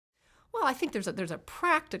Well, I think there's a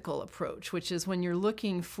practical approach, which is when you're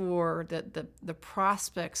looking for the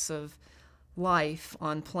prospects of life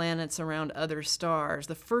on planets around other stars,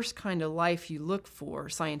 the first kind of life you look for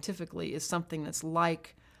scientifically is something that's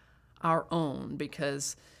like our own,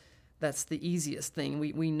 because that's the easiest thing.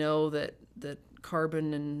 We know that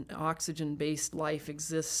carbon and oxygen-based life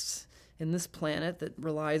exists in this planet that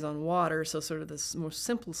relies on water. So sort of the most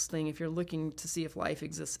simplest thing, if you're looking to see if life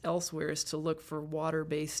exists elsewhere, is to look for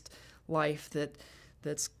water-based life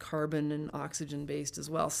that's carbon and oxygen-based as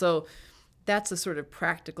well. So that's a sort of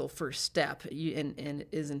practical first step, and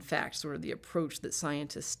is in fact sort of the approach that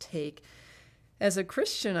scientists take. As a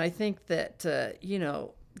Christian, I think that,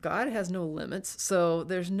 God has no limits, so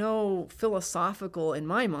there's no philosophical, in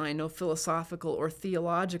my mind, no philosophical or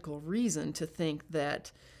theological reason to think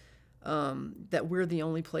that that we're the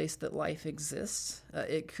only place that life exists.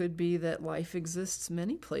 It could be that life exists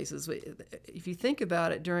many places. If you think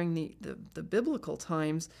about it, during the biblical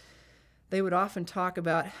times, they would often talk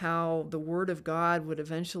about how the word of God would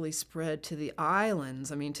eventually spread to the islands.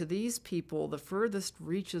 I mean, to these people, the furthest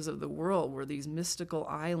reaches of the world were these mystical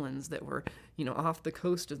islands that were, off the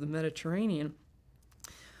coast of the Mediterranean.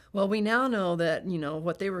 Well, we now know that,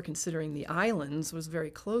 what they were considering the islands was very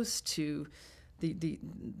close to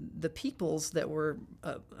the peoples that were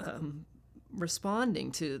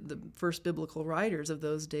responding to the first biblical writers of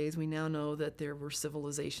those days. We now know that there were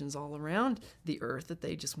civilizations all around the earth that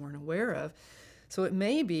they just weren't aware of. So it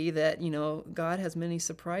may be that, God has many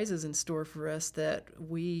surprises in store for us that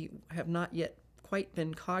we have not yet quite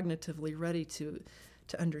been cognitively ready to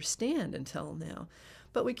understand until now.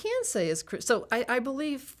 But we can say so I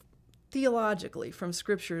believe theologically from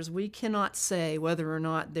scriptures, we cannot say whether or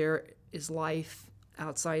not there is life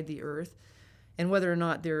outside the earth, and whether or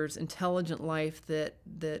not there's intelligent life that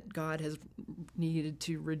God has needed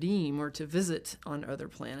to redeem or to visit on other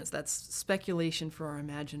planets. That's speculation for our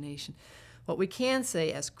imagination. What we can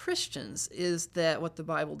say as Christians is that what the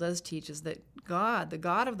Bible does teach is that God, the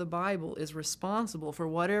God of the Bible, is responsible for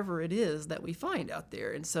whatever it is that we find out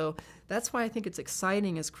there. And so that's why I think it's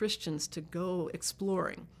exciting as Christians to go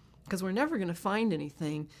exploring, because we're never going to find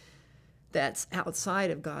anything that's outside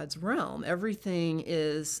of God's realm. Everything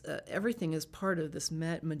is part of this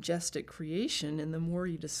majestic creation, and the more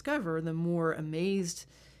you discover, the more amazed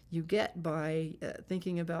you get by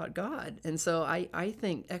thinking about God. And so I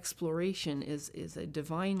think exploration is a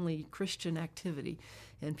divinely Christian activity,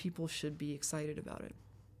 and people should be excited about it.